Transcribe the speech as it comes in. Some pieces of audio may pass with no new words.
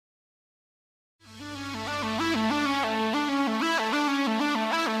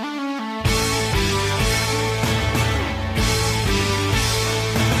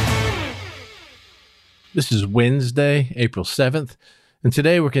This is Wednesday, April 7th, and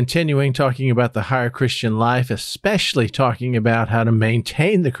today we're continuing talking about the higher Christian life, especially talking about how to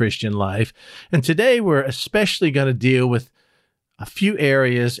maintain the Christian life. And today we're especially going to deal with a few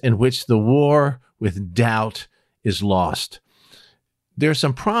areas in which the war with doubt is lost. There are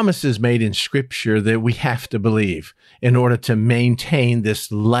some promises made in Scripture that we have to believe in order to maintain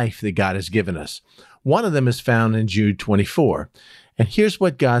this life that God has given us. One of them is found in Jude 24. And here's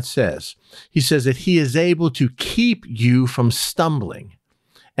what God says. He says that He is able to keep you from stumbling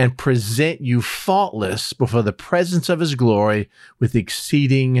and present you faultless before the presence of His glory with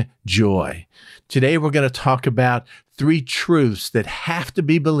exceeding joy. Today, we're going to talk about 3 truths that have to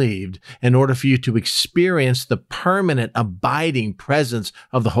be believed in order for you to experience the permanent, abiding presence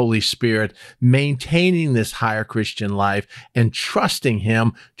of the Holy Spirit, maintaining this higher Christian life and trusting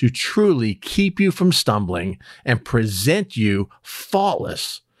Him to truly keep you from stumbling and present you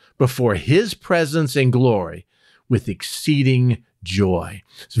faultless before His presence and glory with exceeding joy.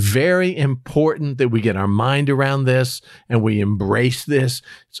 It's very important that we get our mind around this and we embrace this.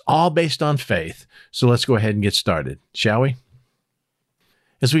 It's all based on faith. So let's go ahead and get started, shall we?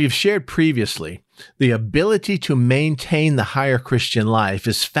 As we have shared previously, the ability to maintain the higher Christian life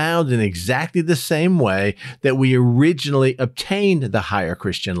is found in exactly the same way that we originally obtained the higher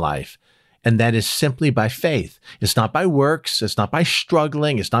Christian life. And that is simply by faith. It's not by works. It's not by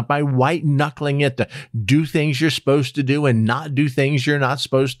struggling. It's not by white-knuckling it to do things you're supposed to do and not do things you're not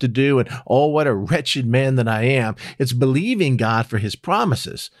supposed to do. And, oh, what a wretched man that I am. It's believing God for His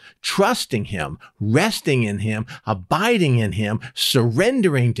promises, trusting Him, resting in Him, abiding in Him,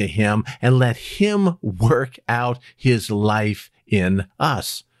 surrendering to Him, and let Him work out His life in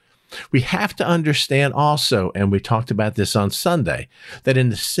us. We have to understand also, and we talked about this on Sunday, that in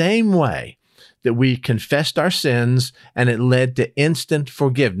the same way that we confessed our sins and it led to instant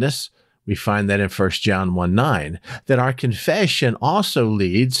forgiveness, we find that in 1 John 1:9, that our confession also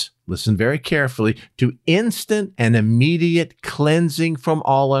leads, listen very carefully, to instant and immediate cleansing from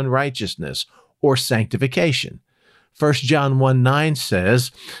all unrighteousness or sanctification. 1 John 1:9 says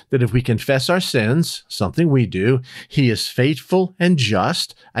that if we confess our sins, something we do, He is faithful and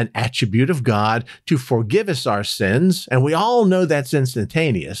just, an attribute of God, to forgive us our sins, and we all know that's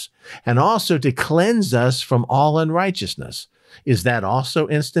instantaneous, and also to cleanse us from all unrighteousness. Is that also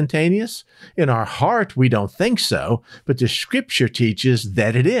instantaneous? In our heart, we don't think so, but the Scripture teaches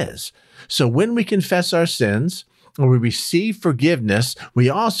that it is. So when we confess our sins, when we receive forgiveness, we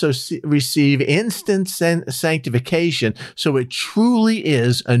also receive instant sanctification. So it truly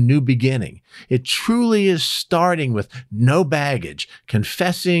is a new beginning. It truly is starting with no baggage,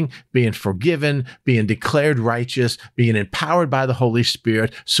 confessing, being forgiven, being declared righteous, being empowered by the Holy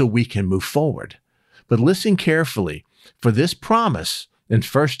Spirit so we can move forward. But listen carefully, for this promise in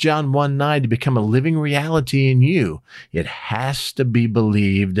 1 John 1:9 to become a living reality in you, it has to be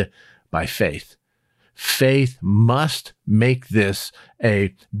believed by faith. Faith must make this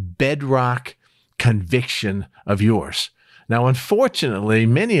a bedrock conviction of yours. Now, unfortunately,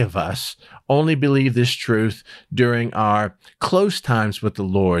 many of us only believe this truth during our close times with the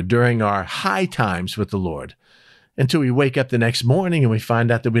Lord, during our high times with the Lord, until we wake up the next morning and we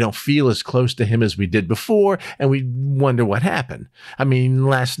find out that we don't feel as close to Him as we did before, and we wonder what happened. I mean,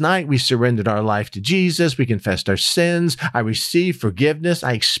 last night we surrendered our life to Jesus. We confessed our sins. I received forgiveness.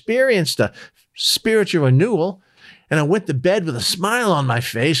 I experienced a spiritual renewal, and I went to bed with a smile on my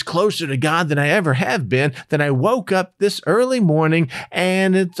face, closer to God than I ever have been. Then I woke up this early morning,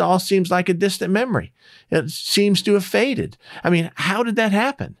 and it all seems like a distant memory. It seems to have faded. I mean, how did that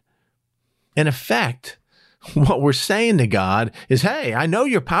happen? In effect, what we're saying to God is, hey, I know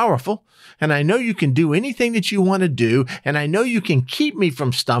you're powerful, and I know you can do anything that you want to do, and I know you can keep me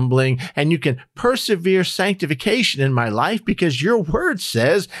from stumbling, and you can persevere sanctification in my life because your word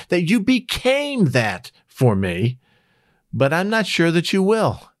says that you became that for me, but I'm not sure that you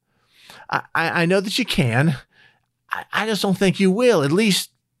will. I know that you can. I just don't think you will, at least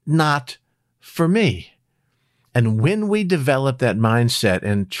not for me. And when we develop that mindset,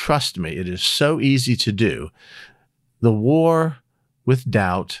 and trust me, it is so easy to do, the war with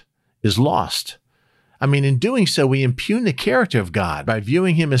doubt is lost. I mean, in doing so, we impugn the character of God by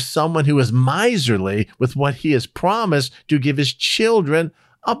viewing Him as someone who is miserly with what He has promised to give His children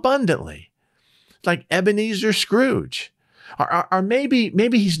abundantly. Like Ebenezer Scrooge. Or maybe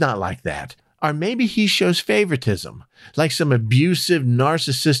He's not like that. Or maybe He shows favoritism, like some abusive,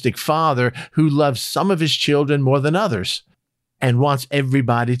 narcissistic father who loves some of his children more than others and wants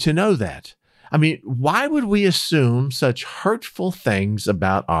everybody to know that. I mean, why would we assume such hurtful things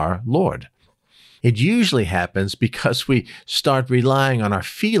about our Lord? It usually happens because we start relying on our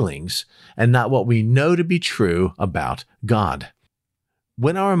feelings and not what we know to be true about God.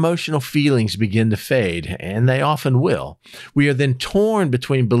 When our emotional feelings begin to fade, and they often will, we are then torn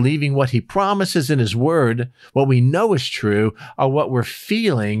between believing what He promises in His Word, what we know is true, or what we're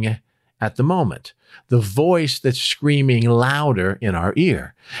feeling at the moment, the voice that's screaming louder in our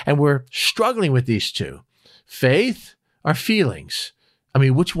ear. And we're struggling with these two, faith or feelings.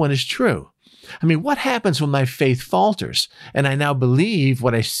 Which one is true? What happens when my faith falters and I now believe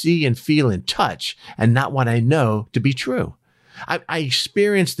what I see and feel and touch and not what I know to be true? I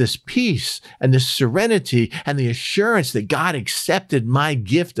experience this peace and this serenity and the assurance that God accepted my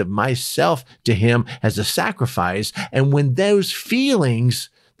gift of myself to Him as a sacrifice. And when those feelings,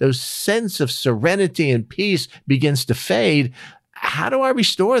 those sense of serenity and peace begins to fade, how do I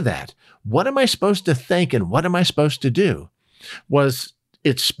restore that? What am I supposed to think and what am I supposed to do? Was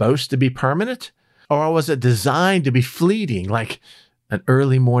it supposed to be permanent? Or was it designed to be fleeting, like an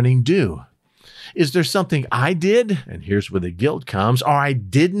early morning dew? Is there something I did, and here's where the guilt comes, or I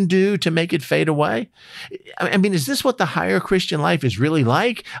didn't do to make it fade away? Is this what the higher Christian life is really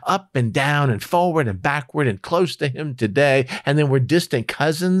like? Up and down and forward and backward and close to Him today, and then we're distant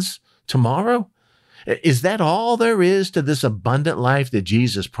cousins tomorrow? Is that all there is to this abundant life that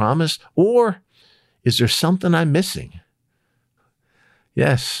Jesus promised? Or is there something I'm missing?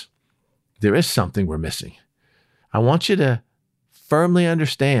 Yes, there is something we're missing. I want you to firmly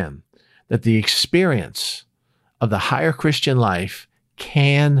understand that the experience of the higher Christian life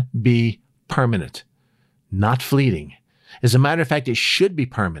can be permanent, not fleeting. As a matter of fact, it should be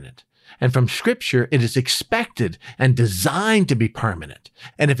permanent. And from Scripture, it is expected and designed to be permanent.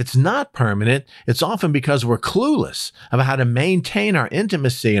 And if it's not permanent, it's often because we're clueless about how to maintain our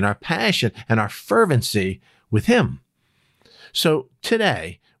intimacy and our passion and our fervency with Him. So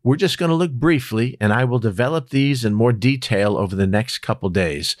today, we're just going to look briefly, and I will develop these in more detail over the next couple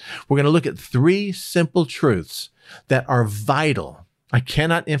days. We're going to look at 3 simple truths that are vital. I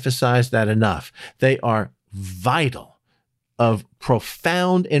cannot emphasize that enough. They are vital, of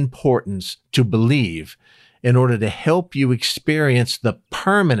profound importance to believe in order to help you experience the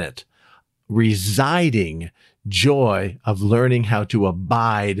permanent, residing joy of learning how to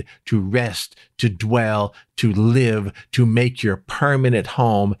abide, to rest, to dwell, to live, to make your permanent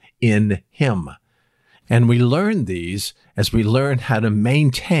home in Him. And we learn these as we learn how to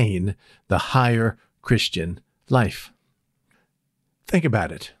maintain the higher Christian life. Think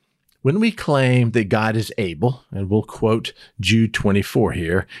about it. When we claim that God is able, and we'll quote Jude 24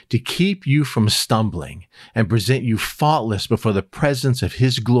 here, to keep you from stumbling and present you faultless before the presence of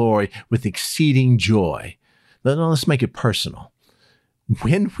His glory with exceeding joy. Let's make it personal.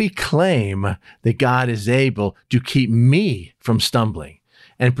 When we claim that God is able to keep me from stumbling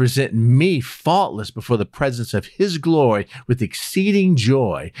and present me faultless before the presence of His glory with exceeding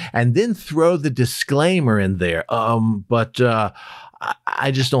joy, and then throw the disclaimer in there, but I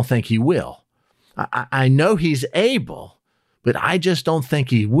just don't think He will. I know He's able, but I just don't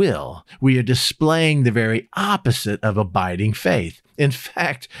think He will. We are displaying the very opposite of abiding faith. In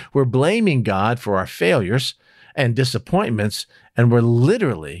fact, we're blaming God for our failures and disappointments, and we're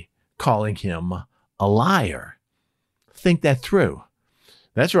literally calling Him a liar. Think that through.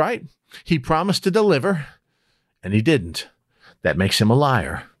 That's right. He promised to deliver, and He didn't. That makes Him a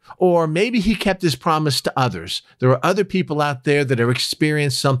liar. Or maybe He kept His promise to others. There are other people out there that are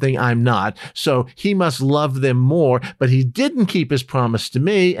experiencing something I'm not, so He must love them more, but He didn't keep His promise to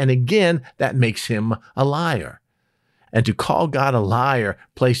me, and again, that makes Him a liar. And to call God a liar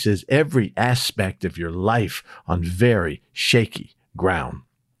places every aspect of your life on very shaky ground.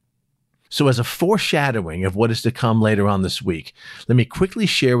 So as a foreshadowing of what is to come later on this week, let me quickly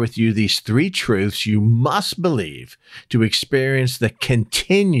share with you these 3 truths you must believe to experience the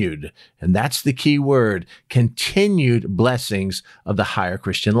continued, and that's the key word, continued blessings of the higher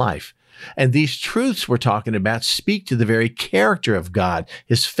Christian life. And these truths we're talking about speak to the very character of God,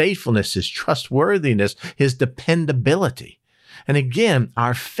 His faithfulness, His trustworthiness, His dependability. And again,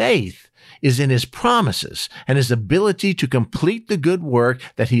 our faith is in His promises and His ability to complete the good work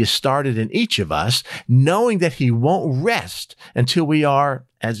that He has started in each of us, knowing that He won't rest until we are,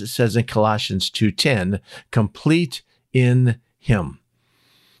 as it says in Colossians 2:10, complete in Him.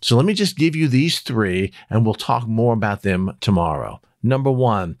 So let me just give you these 3, and we'll talk more about them tomorrow. Number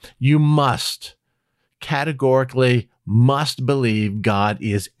 1, you categorically must believe God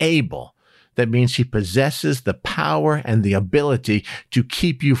is able. That means He possesses the power and the ability to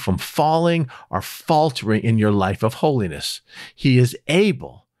keep you from falling or faltering in your life of holiness. He is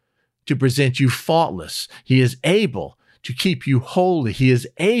able to present you faultless. He is able to keep you holy. He is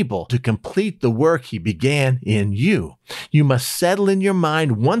able to complete the work he began in you. You must settle in your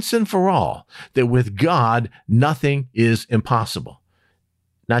mind once and for all that with God, nothing is impossible.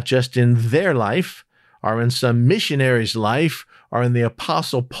 Not just in their life, or in some missionary's life, or in the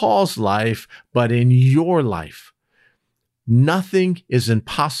Apostle Paul's life, but in your life. Nothing is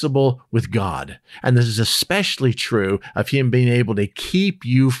impossible with God. And this is especially true of him being able to keep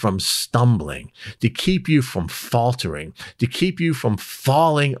you from stumbling, to keep you from faltering, to keep you from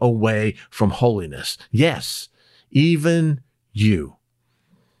falling away from holiness. Yes, even you.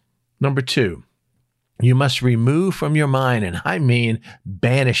 Number 2, you must remove from your mind, and I mean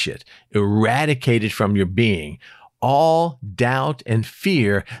banish it, eradicate it from your being, all doubt and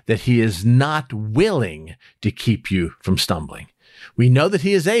fear that he is not willing to keep you from stumbling. We know that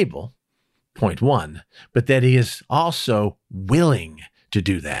he is able, point 1, but that he is also willing to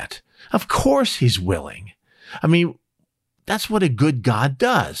do that. Of course he's willing. I mean, that's what a good God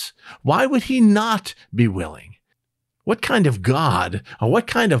does. Why would he not be willing? What kind of God or what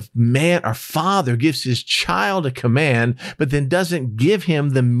kind of man or father gives his child a command, but then doesn't give him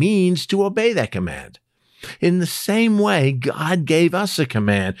the means to obey that command? In the same way, God gave us a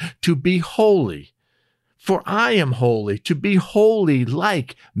command to be holy. For I am holy, to be holy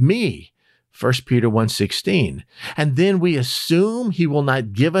like me. 1 Peter 1:16. And then we assume he will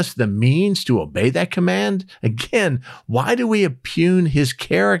not give us the means to obey that command? Again, why do we impugn his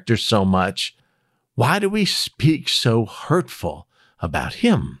character so much? Why do we speak so hurtful about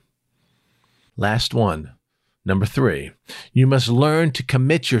him? Last one, number 3. You must learn to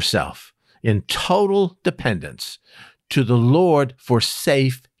commit yourself in total dependence to the Lord for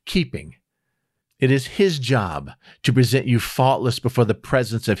safe keeping. It is his job to present you faultless before the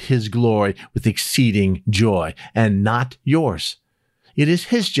presence of his glory with exceeding joy, and not yours. It is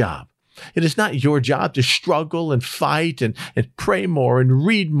his job. It is not your job to struggle and fight and pray more and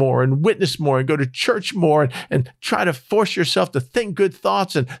read more and witness more and go to church more and try to force yourself to think good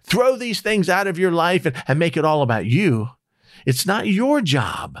thoughts and throw these things out of your life and make it all about you. It's not your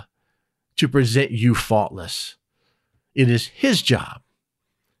job to present you faultless. It is his job.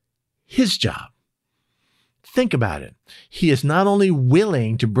 His job. Think about it. He is not only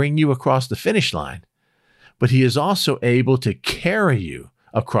willing to bring you across the finish line, but he is also able to carry you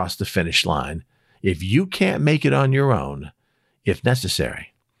across the finish line if you can't make it on your own, if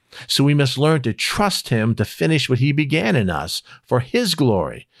necessary. So we must learn to trust him to finish what he began in us for his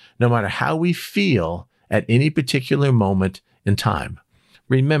glory, no matter how we feel at any particular moment in time.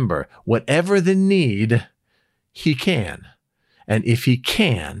 Remember, whatever the need, he can. And if he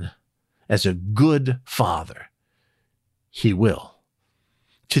can, as a good father, he will.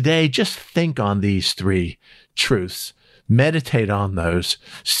 Today, just think on these 3 truths. Meditate on those.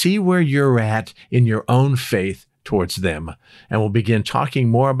 See where you're at in your own faith towards them. And we'll begin talking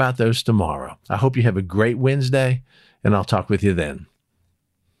more about those tomorrow. I hope you have a great Wednesday, and I'll talk with you then.